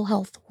his mental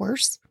health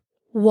worse.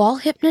 While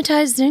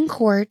hypnotized in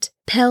court,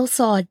 Pell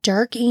saw a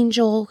dark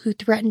angel who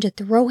threatened to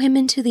throw him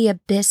into the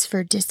abyss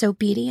for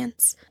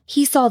disobedience.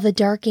 He saw the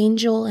dark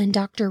angel and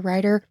Dr.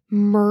 Ryder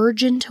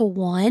merge into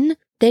one.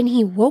 Then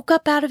he woke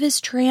up out of his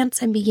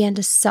trance and began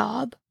to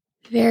sob.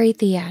 Very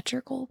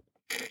theatrical.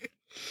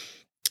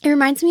 It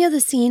reminds me of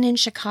the scene in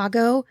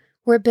Chicago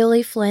where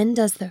Billy Flynn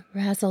does the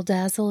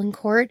razzle-dazzle in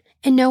court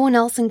and no one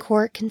else in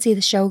court can see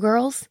the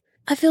showgirls.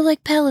 I feel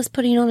like Pell is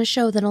putting on a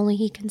show that only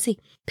he can see.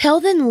 Pell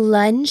then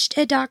lunged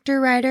at Dr.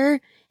 Ryder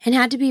and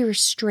had to be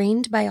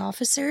restrained by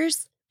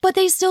officers, but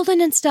they still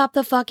didn't stop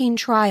the fucking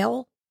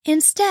trial.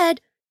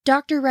 Instead,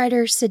 Dr.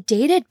 Ryder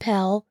sedated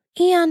Pell,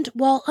 and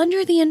while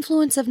under the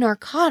influence of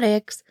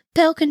narcotics,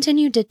 Pell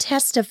continued to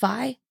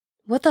testify.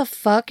 What the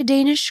fuck,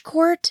 Danish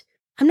court?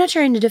 I'm not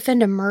trying to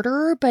defend a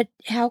murderer, but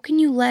how can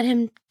you let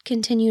him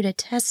continue to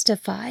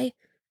testify?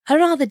 I don't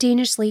know how the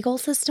Danish legal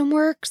system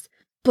works,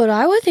 but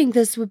I would think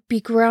this would be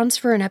grounds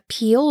for an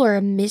appeal or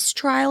a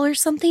mistrial or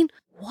something.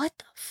 What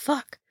the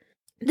fuck?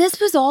 This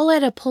was all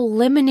at a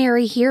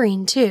preliminary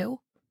hearing, too.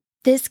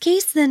 This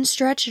case then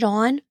stretched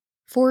on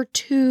for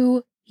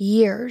 2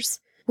 years,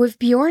 with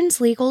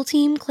Bjorn's legal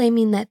team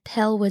claiming that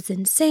Pell was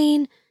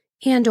insane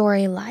and or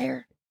a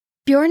liar.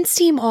 Bjorn's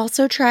team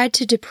also tried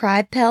to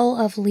deprive Pell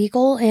of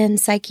legal and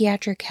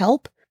psychiatric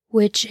help,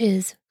 which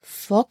is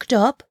fucked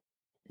up.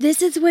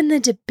 This is when the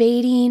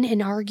debating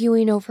and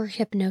arguing over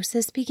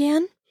hypnosis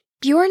began.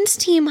 Bjorn's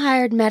team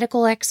hired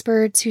medical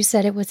experts who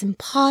said it was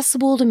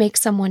impossible to make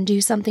someone do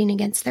something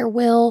against their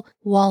will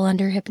while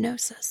under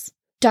hypnosis.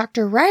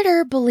 Dr.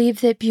 Ryder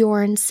believed that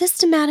Bjorn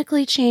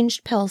systematically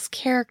changed Pell's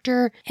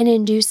character and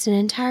induced an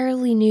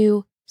entirely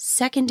new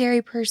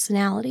secondary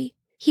personality.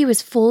 He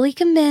was fully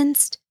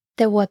convinced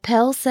that what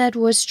Pell said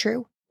was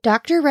true.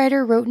 Dr.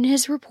 Ryder wrote in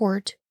his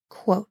report,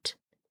 quote,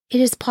 "It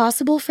is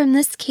possible from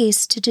this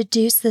case to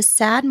deduce the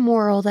sad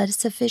moral that a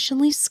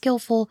sufficiently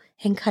skillful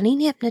and cunning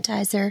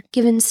hypnotizer,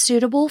 given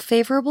suitable,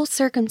 favorable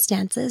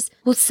circumstances,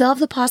 will still have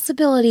the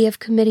possibility of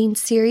committing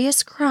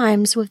serious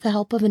crimes with the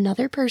help of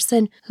another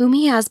person whom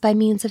he has, by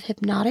means of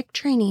hypnotic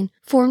training,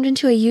 formed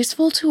into a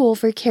useful tool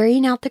for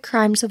carrying out the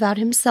crimes without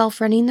himself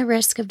running the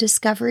risk of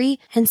discovery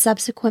and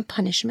subsequent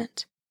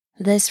punishment."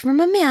 This from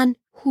a man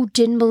who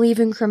didn't believe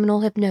in criminal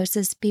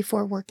hypnosis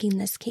before working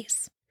this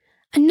case.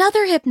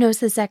 Another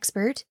hypnosis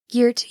expert,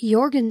 Geert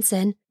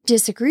Jorgensen,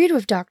 disagreed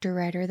with Dr.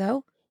 Ryder,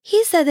 though.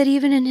 He said that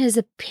even in his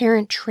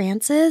apparent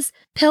trances,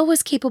 Pell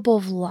was capable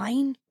of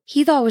lying.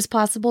 He thought it was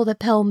possible that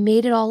Pell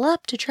made it all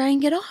up to try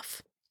and get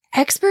off.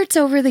 Experts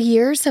over the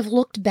years have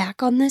looked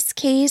back on this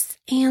case,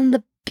 and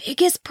the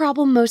biggest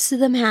problem most of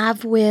them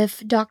have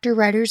with Dr.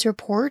 Ryder's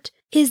report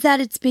is that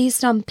it's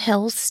based on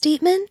Pell's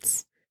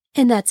statements,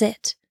 and that's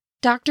it.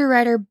 Dr.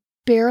 Ryder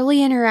barely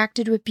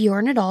interacted with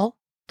Bjorn at all.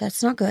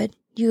 That's not good.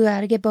 You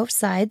gotta get both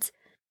sides.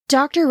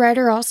 Dr.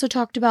 Ryder also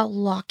talked about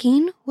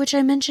locking, which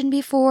I mentioned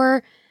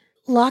before.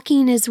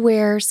 Locking is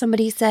where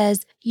somebody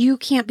says, you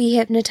can't be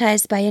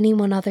hypnotized by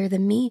anyone other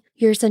than me.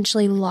 You're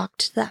essentially locked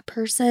to that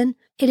person.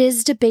 It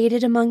is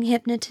debated among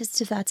hypnotists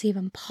if that's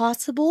even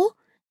possible.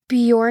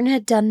 Bjorn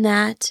had done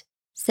that,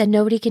 said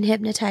nobody can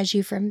hypnotize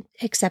you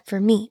except for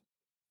me.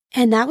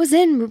 And that was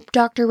in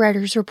Dr.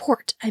 Ryder's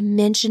report. I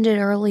mentioned it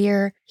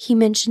earlier. He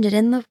mentioned it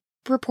in the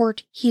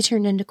report he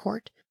turned into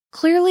court.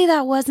 Clearly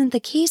that wasn't the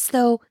case,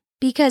 though,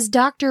 because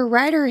Dr.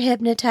 Ryder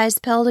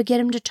hypnotized Pell to get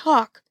him to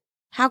talk.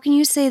 How can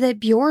you say that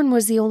Bjorn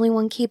was the only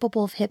one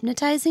capable of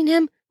hypnotizing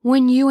him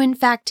when you, in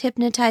fact,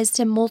 hypnotized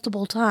him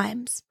multiple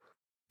times?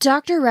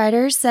 Dr.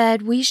 Ryder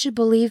said we should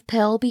believe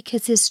Pell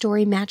because his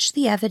story matched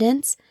the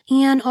evidence,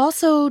 and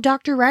also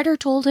Dr. Ryder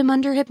told him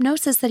under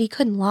hypnosis that he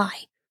couldn't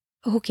lie.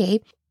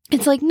 Okay,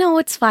 it's like, no,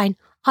 it's fine.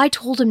 I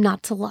told him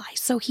not to lie,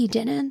 so he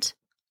didn't.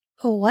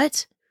 Oh,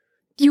 what?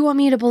 You want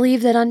me to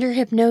believe that under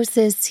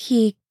hypnosis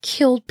he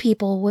killed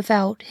people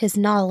without his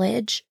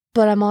knowledge,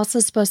 but I'm also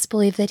supposed to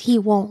believe that he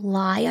won't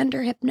lie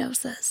under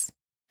hypnosis.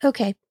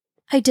 Okay,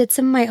 I did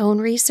some of my own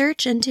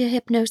research into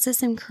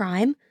hypnosis and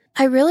crime.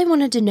 I really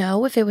wanted to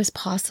know if it was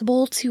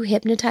possible to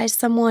hypnotize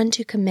someone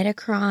to commit a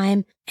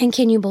crime, and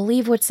can you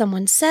believe what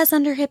someone says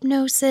under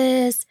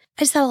hypnosis?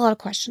 I just had a lot of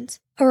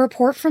questions. A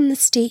report from the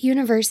State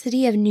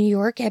University of New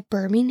York at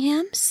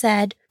Birmingham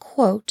said,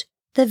 quote,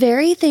 "The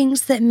very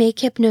things that make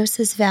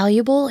hypnosis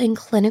valuable in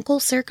clinical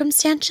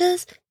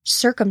circumstances,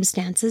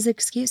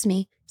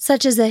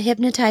 such as a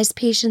hypnotized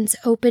patient's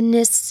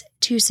openness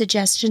to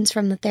suggestions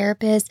from the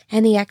therapist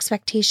and the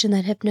expectation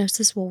that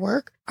hypnosis will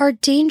work, are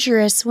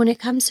dangerous when it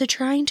comes to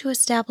trying to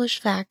establish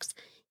facts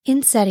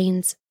in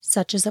settings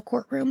such as a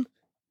courtroom."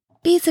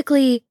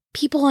 Basically,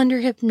 people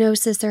under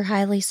hypnosis are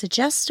highly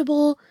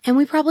suggestible, and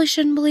we probably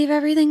shouldn't believe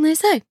everything they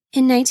say.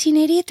 In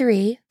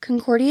 1983,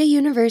 Concordia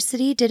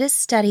University did a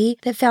study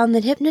that found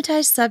that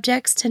hypnotized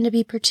subjects tend to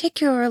be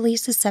particularly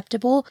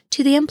susceptible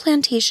to the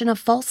implantation of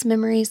false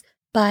memories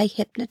by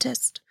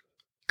hypnotists.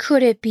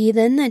 Could it be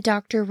then that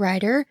Dr.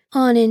 Ryder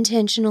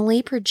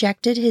unintentionally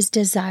projected his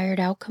desired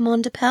outcome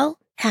onto Pell,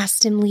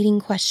 asked him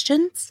leading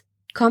questions?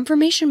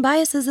 Confirmation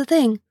bias is a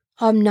thing.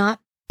 I'm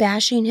not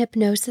bashing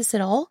hypnosis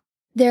at all.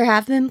 There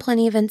have been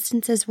plenty of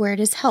instances where it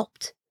has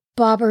helped.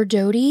 Bob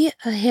Doty,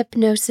 a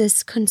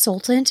hypnosis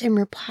consultant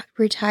and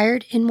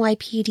retired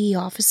NYPD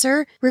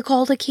officer,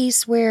 recalled a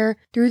case where,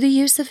 through the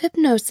use of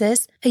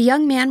hypnosis, a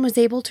young man was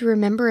able to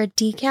remember a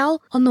decal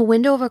on the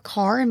window of a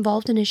car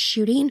involved in a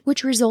shooting,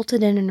 which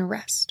resulted in an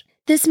arrest.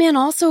 This man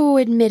also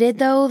admitted,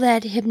 though,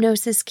 that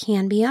hypnosis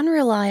can be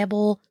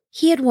unreliable.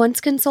 He had once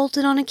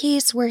consulted on a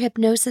case where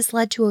hypnosis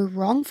led to a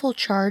wrongful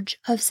charge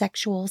of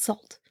sexual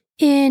assault.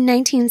 In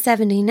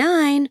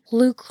 1979,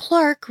 Luke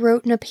Clark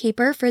wrote in a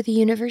paper for the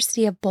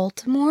University of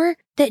Baltimore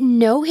that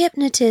no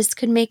hypnotist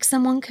could make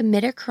someone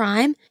commit a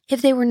crime if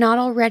they were not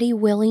already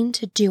willing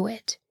to do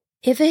it.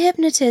 If a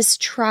hypnotist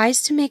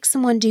tries to make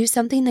someone do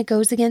something that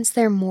goes against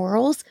their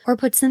morals or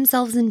puts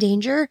themselves in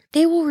danger,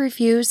 they will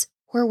refuse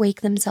or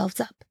wake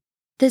themselves up.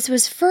 This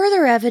was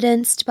further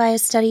evidenced by a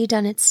study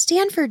done at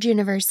Stanford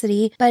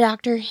University by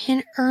Dr.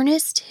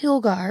 Ernest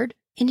Hilgard.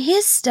 In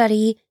his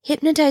study,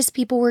 hypnotized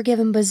people were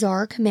given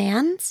bizarre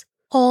commands.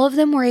 All of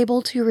them were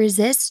able to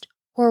resist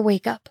or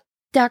wake up.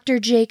 Dr.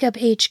 Jacob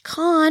H.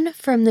 Kahn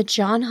from the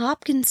Johns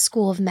Hopkins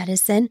School of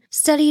Medicine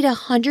studied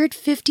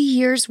 150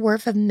 years'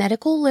 worth of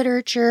medical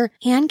literature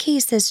and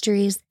case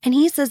histories, and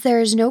he says there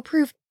is no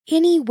proof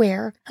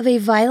anywhere of a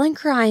violent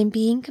crime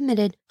being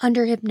committed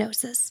under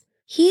hypnosis.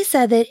 He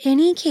said that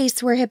any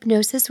case where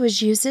hypnosis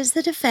was used as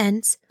the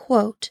defense,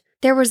 quote,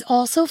 "There was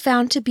also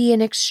found to be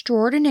an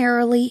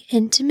extraordinarily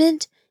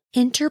intimate,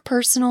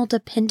 interpersonal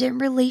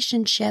dependent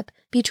relationship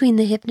between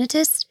the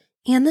hypnotist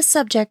and the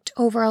subject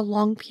over a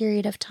long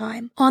period of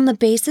time. On the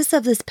basis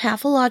of this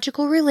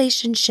pathological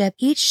relationship,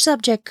 each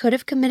subject could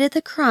have committed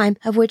the crime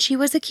of which he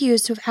was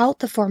accused without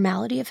the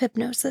formality of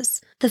hypnosis.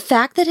 The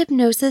fact that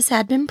hypnosis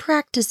had been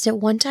practiced at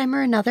one time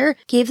or another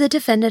gave the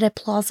defendant a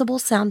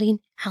plausible-sounding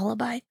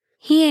alibi."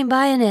 He ain't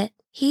buying it.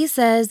 He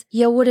says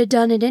you would have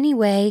done it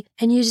anyway,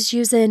 and you're just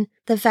using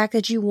the fact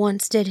that you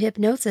once did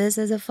hypnosis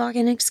as a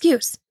fucking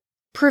excuse.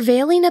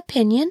 Prevailing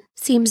opinion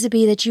seems to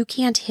be that you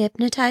can't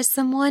hypnotize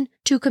someone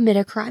to commit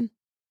a crime.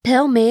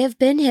 Pell may have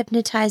been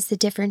hypnotized at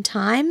different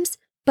times,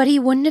 but he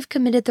wouldn't have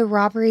committed the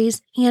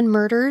robberies and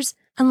murders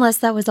unless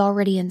that was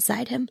already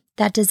inside him.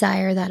 That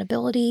desire, that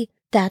ability,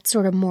 that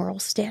sort of moral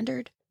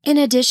standard. In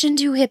addition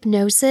to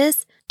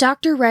hypnosis,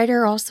 Dr.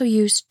 Ryder also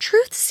used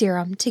truth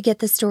serum to get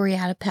the story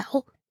out of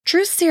Pell.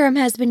 Truth serum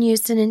has been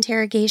used in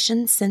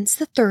interrogation since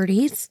the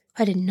 30s.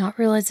 I did not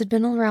realize it had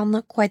been around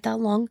quite that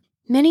long.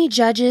 Many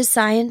judges,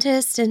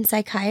 scientists, and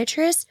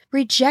psychiatrists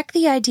reject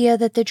the idea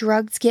that the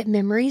drugs get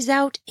memories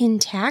out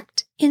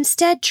intact.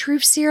 Instead,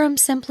 truth serum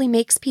simply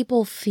makes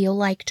people feel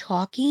like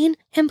talking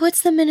and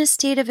puts them in a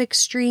state of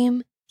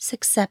extreme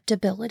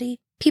susceptibility.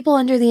 People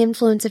under the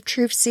influence of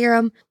truth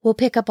serum will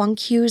pick up on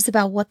cues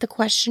about what the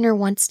questioner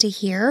wants to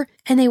hear,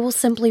 and they will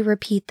simply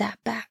repeat that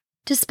back.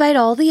 Despite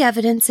all the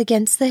evidence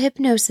against the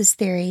hypnosis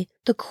theory,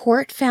 the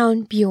court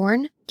found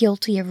Bjorn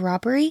guilty of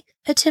robbery,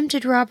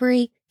 attempted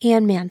robbery,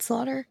 and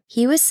manslaughter.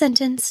 He was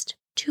sentenced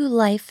to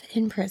life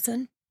in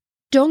prison.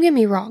 Don't get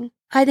me wrong,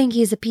 I think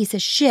he's a piece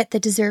of shit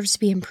that deserves to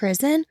be in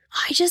prison.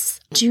 I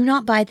just do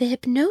not buy the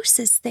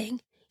hypnosis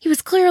thing. He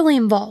was clearly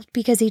involved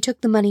because he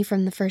took the money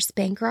from the first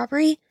bank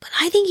robbery, but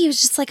I think he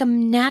was just like a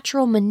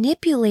natural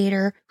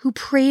manipulator who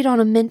preyed on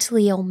a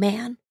mentally ill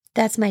man.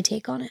 That's my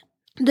take on it.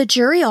 The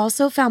jury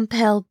also found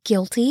Pell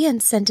guilty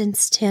and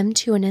sentenced him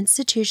to an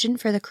institution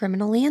for the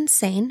criminally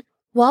insane.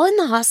 While in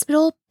the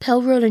hospital,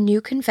 Pell wrote a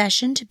new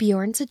confession to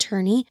Bjorn's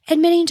attorney,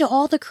 admitting to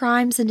all the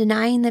crimes and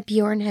denying that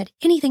Bjorn had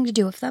anything to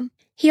do with them.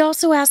 He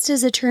also asked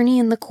his attorney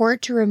in the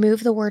court to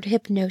remove the word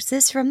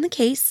hypnosis from the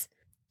case.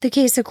 The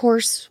case, of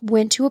course,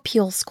 went to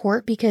appeals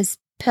court because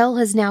Pell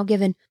has now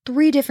given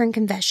 3 different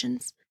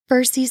confessions.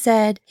 First, he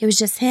said it was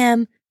just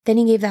him. Then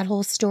he gave that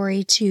whole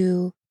story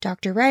to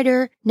Dr.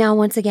 Ryder. Now,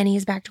 once again,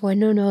 he's back to going,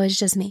 no, it's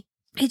just me.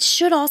 It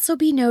should also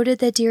be noted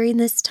that during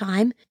this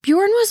time,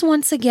 Bjorn was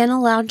once again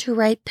allowed to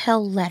write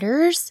Pell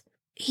letters.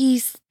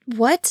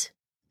 What?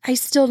 I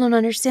still don't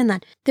understand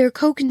that. They're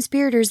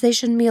co-conspirators. They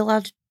shouldn't be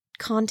allowed to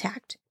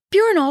contact.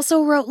 Bjorn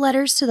also wrote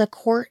letters to the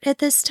court at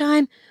this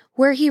time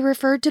where he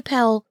referred to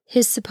Pell,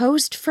 his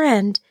supposed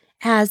friend,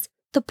 as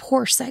the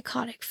poor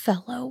psychotic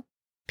fellow.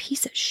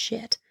 Piece of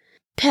shit.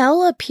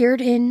 Pell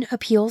appeared in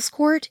appeals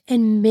court,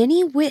 and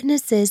many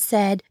witnesses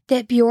said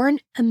that Bjorn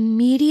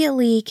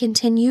immediately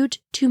continued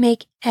to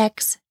make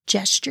X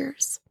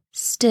gestures,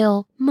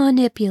 still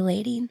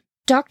manipulating.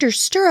 Dr.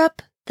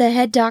 Stirrup, the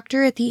head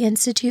doctor at the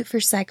Institute for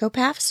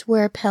Psychopaths,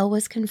 where Pell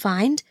was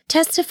confined,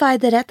 testified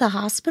that at the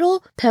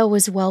hospital, Pell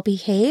was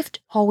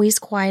well-behaved, always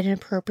quiet and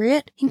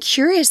appropriate, and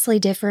curiously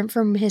different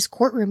from his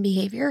courtroom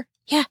behavior.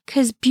 Yeah,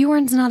 because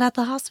Bjorn's not at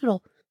the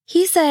hospital.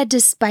 He said,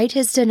 despite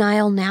his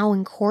denial now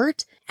in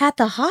court, at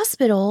the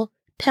hospital,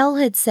 Pell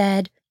had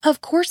said,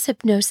 of course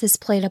hypnosis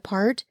played a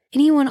part.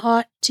 Anyone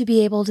ought to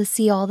be able to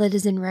see all that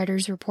is in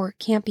Ryder's report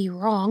can't be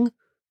wrong.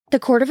 The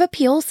Court of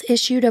Appeals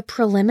issued a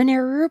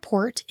preliminary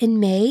report in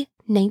May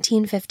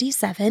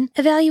 1957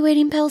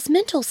 evaluating Pell's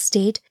mental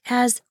state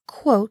as,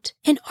 quote,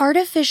 an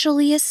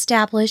artificially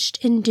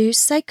established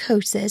induced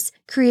psychosis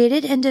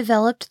created and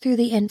developed through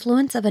the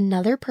influence of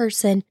another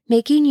person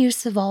making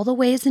use of all the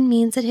ways and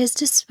means at his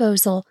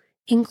disposal,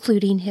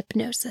 including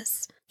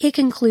hypnosis. It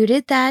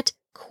concluded that,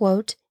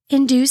 quote,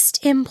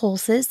 induced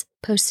impulses,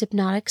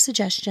 post-hypnotic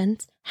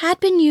suggestions, had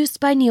been used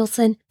by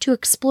Nielsen to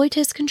exploit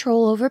his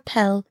control over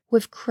Pell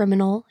with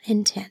criminal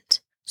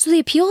intent. So the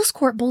appeals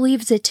court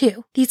believes it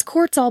too. These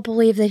courts all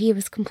believe that he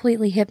was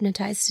completely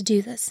hypnotized to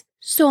do this.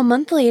 So a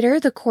month later,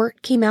 the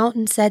court came out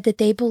and said that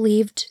they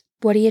believed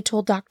what he had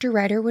told Dr.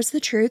 Ryder was the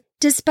truth.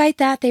 Despite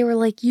that, they were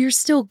like, you're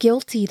still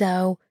guilty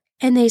though.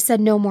 And they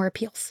said no more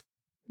appeals.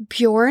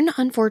 Bjorn,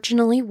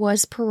 unfortunately,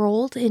 was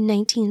paroled in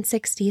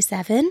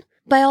 1967.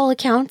 By all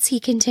accounts, he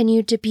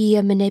continued to be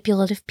a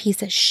manipulative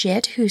piece of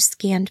shit who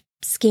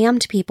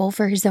scammed people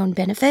for his own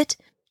benefit.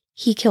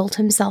 He killed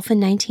himself in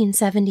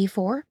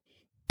 1974.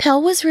 Pell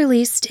was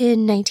released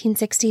in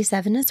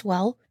 1967 as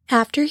well.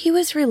 After he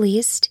was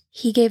released,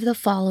 he gave the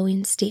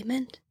following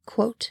statement,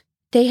 quote,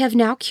 they have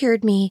now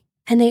cured me,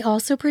 and they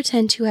also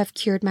pretend to have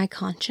cured my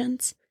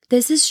conscience.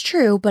 This is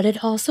true, but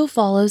it also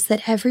follows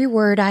that every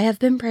word I have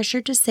been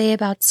pressured to say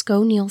about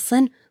Sko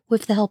Nielsen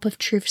with the help of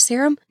truth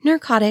serum,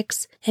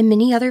 narcotics, and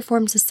many other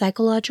forms of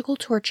psychological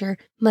torture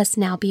must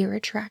now be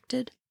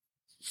retracted.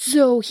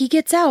 So he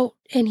gets out,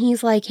 and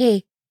he's like,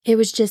 hey, it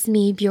was just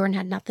me. Bjorn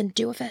had nothing to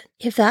do with it.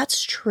 If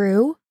that's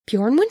true,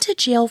 Bjorn went to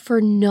jail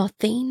for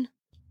nothing.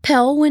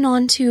 Pell went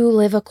on to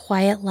live a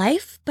quiet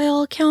life, by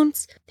all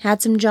accounts,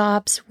 had some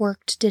jobs,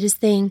 worked, did his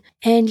thing,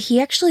 and he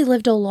actually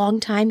lived a long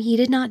time. He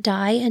did not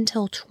die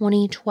until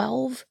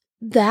 2012.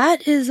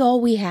 That is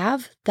all we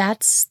have.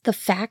 That's the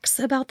facts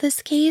about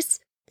this case.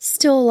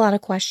 Still a lot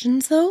of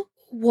questions, though.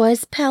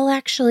 Was Pell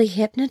actually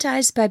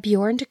hypnotized by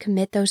Bjorn to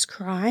commit those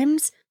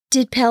crimes?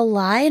 Did Pell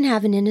lie and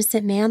have an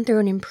innocent man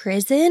thrown in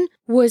prison?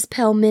 Was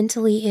Pell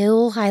mentally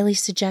ill, highly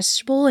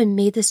suggestible, and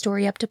made the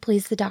story up to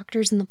please the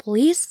doctors and the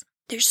police?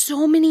 There's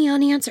so many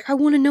unanswered. I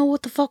want to know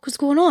what the fuck was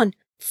going on.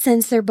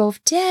 Since they're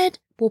both dead,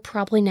 we'll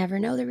probably never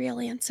know the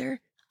real answer.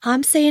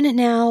 I'm saying it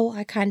now.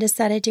 I kind of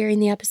said it during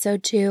the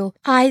episode too.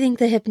 I think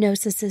the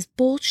hypnosis is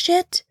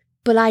bullshit,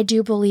 but I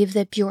do believe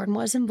that Bjorn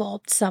was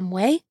involved some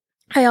way.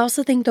 I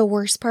also think the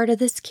worst part of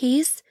this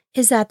case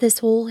is that this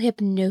whole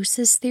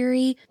hypnosis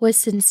theory was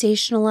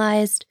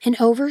sensationalized and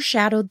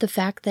overshadowed the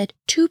fact that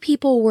 2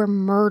 people were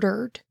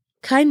murdered.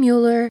 Kai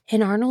Mueller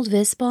and Arnold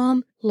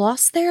Visbaum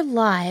lost their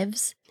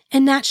lives.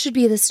 And that should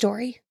be the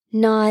story,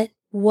 not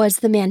was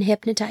the man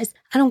hypnotized.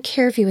 I don't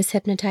care if he was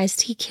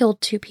hypnotized. He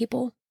killed 2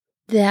 people.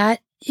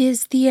 That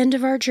is the end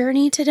of our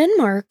journey to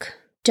Denmark.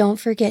 Don't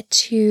forget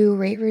to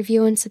rate,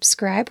 review, and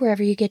subscribe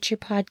wherever you get your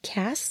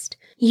podcast.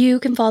 You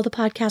can follow the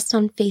podcast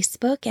on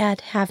Facebook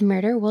at Have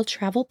Murder Will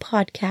Travel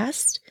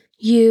Podcast.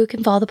 You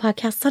can follow the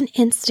podcast on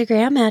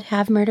Instagram at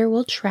Have Murder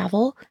Will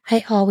Travel.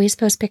 I always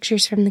post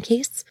pictures from the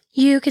case.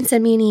 You can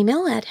send me an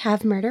email at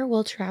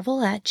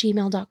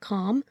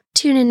havemurderwilltravel@gmail.com.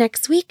 Tune in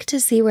next week to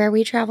see where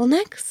we travel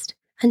next.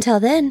 Until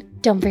then,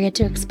 don't forget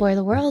to explore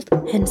the world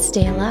and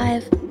stay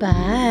alive.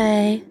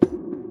 Bye.